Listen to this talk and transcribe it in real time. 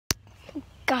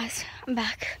Guys, I'm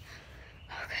back.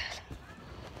 Oh god.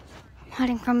 I'm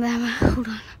hiding from them. Hold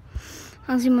on.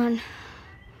 I'll zoom on.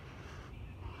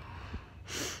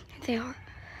 There they are.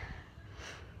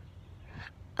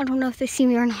 I don't know if they see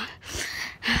me or not.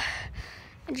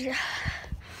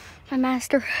 My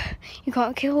master, he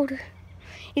got killed.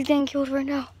 He's getting killed right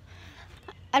now.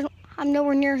 I'm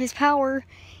nowhere near his power.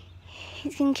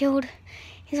 He's getting killed.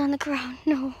 He's on the ground.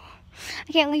 No,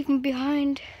 I can't leave him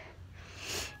behind.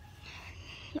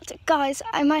 That's it, guys.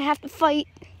 I might have to fight.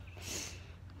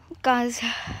 Guys.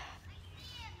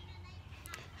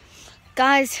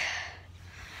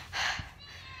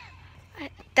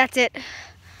 That's it.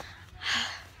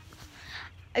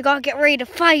 I gotta get ready to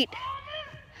fight.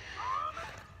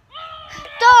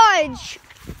 Dodge!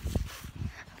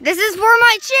 This is for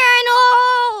my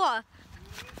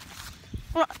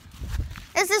channel!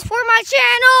 This is for my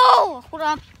channel! Hold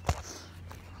on.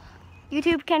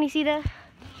 YouTube, can you see that?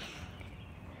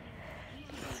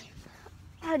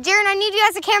 Jaron, I need you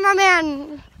as a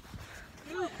cameraman.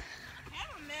 Cameraman?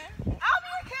 I'll be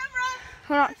a camera.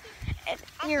 Hold on.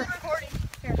 Here. Recording.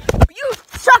 Here. You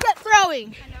suck at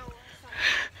throwing. I know.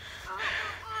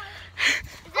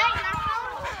 Is that your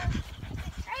phone?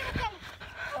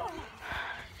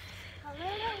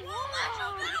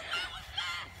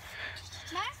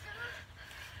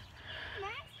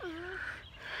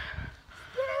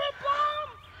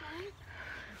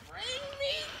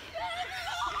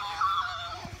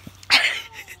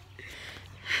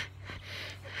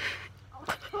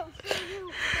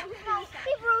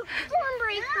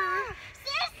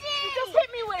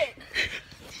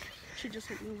 She just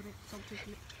hit me with it. Something.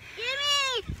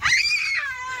 Gimme!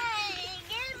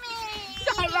 Gimme!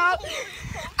 Shut up!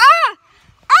 Ah!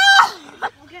 Ah!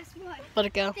 Well, guess what? Let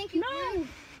it go. No!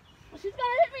 She's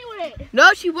gonna hit me with it.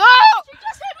 No, she won't! She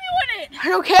just hit me with it! I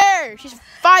don't care. She's a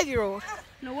 5-year-old.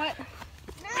 You know what?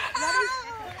 No.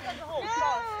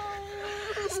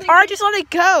 Alright, just let it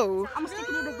go. I'm gonna stick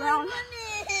it in the ground.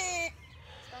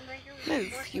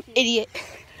 Move, you idiot.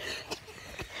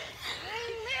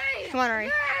 Come on,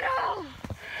 Ari.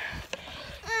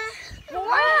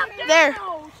 There.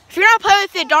 If you're not playing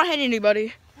with it, don't hit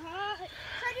anybody.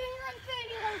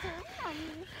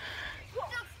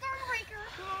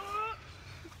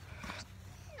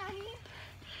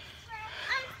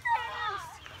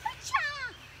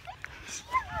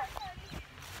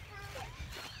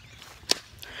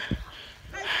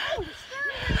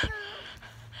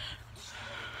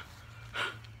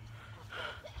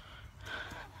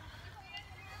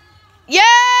 Yeah!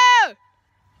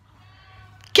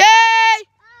 Okay!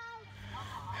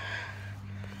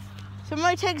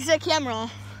 Somebody takes the camera.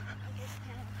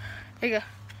 There you go.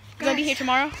 You gonna be here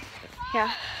tomorrow?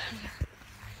 Yeah.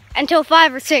 Until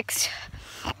 5 or 6.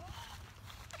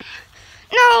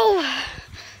 No!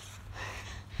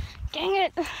 Dang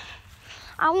it.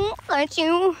 I won't let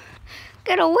you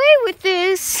get away with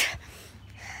this.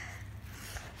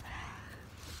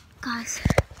 Guys,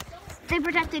 stay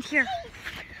protected here.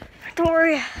 Don't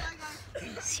worry.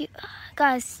 See,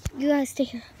 guys, you guys stay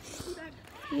here.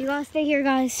 You gotta stay here,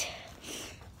 guys.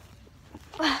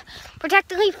 Protect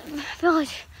the leaf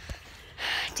village.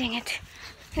 Dang it.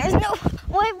 There's no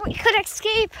way we could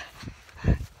escape.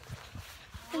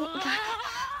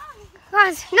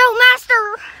 Guys, no,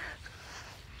 master.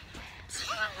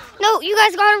 No, you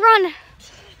guys gotta run.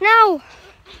 Now.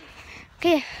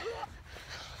 Okay.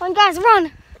 Run, guys,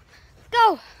 run.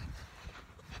 Go.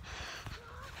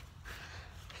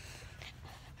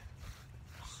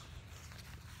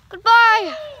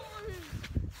 Goodbye.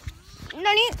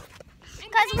 No need.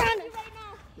 Guys, run. Guys,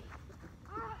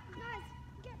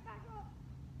 get back up.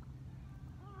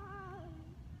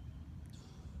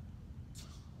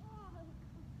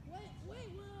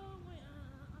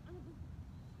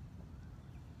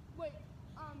 Wait,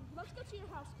 let's go to your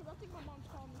house because I think my mom's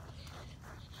calling me.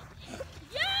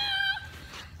 Yeah!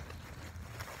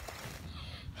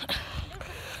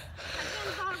 You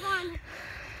gotta run.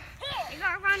 You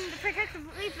gotta run to protect the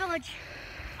leaf village.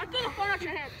 I threw the phone out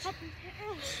your hand. Help them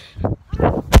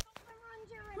run,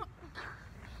 Jaron.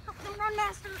 Help them run,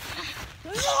 Master.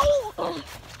 No!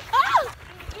 Ah!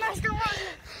 Master, run.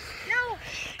 No.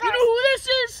 You know who this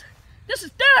is? This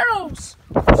is Thanos.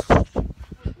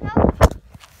 No.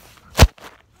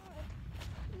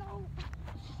 No.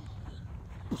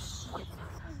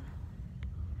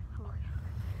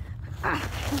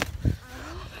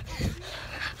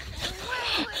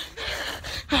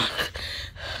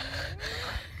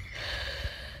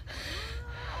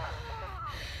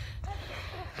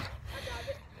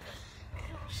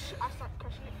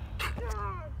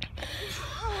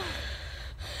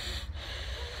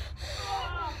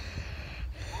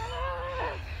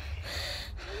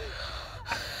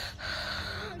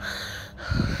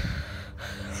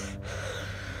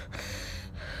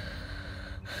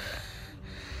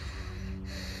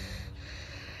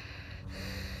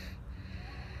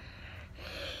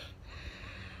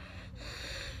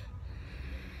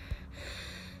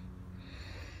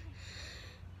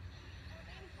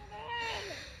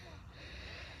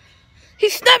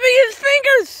 He's snapping his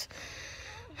fingers.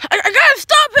 I gotta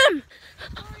stop him.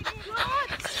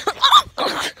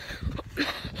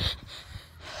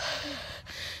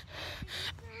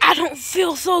 I don't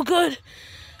feel so good.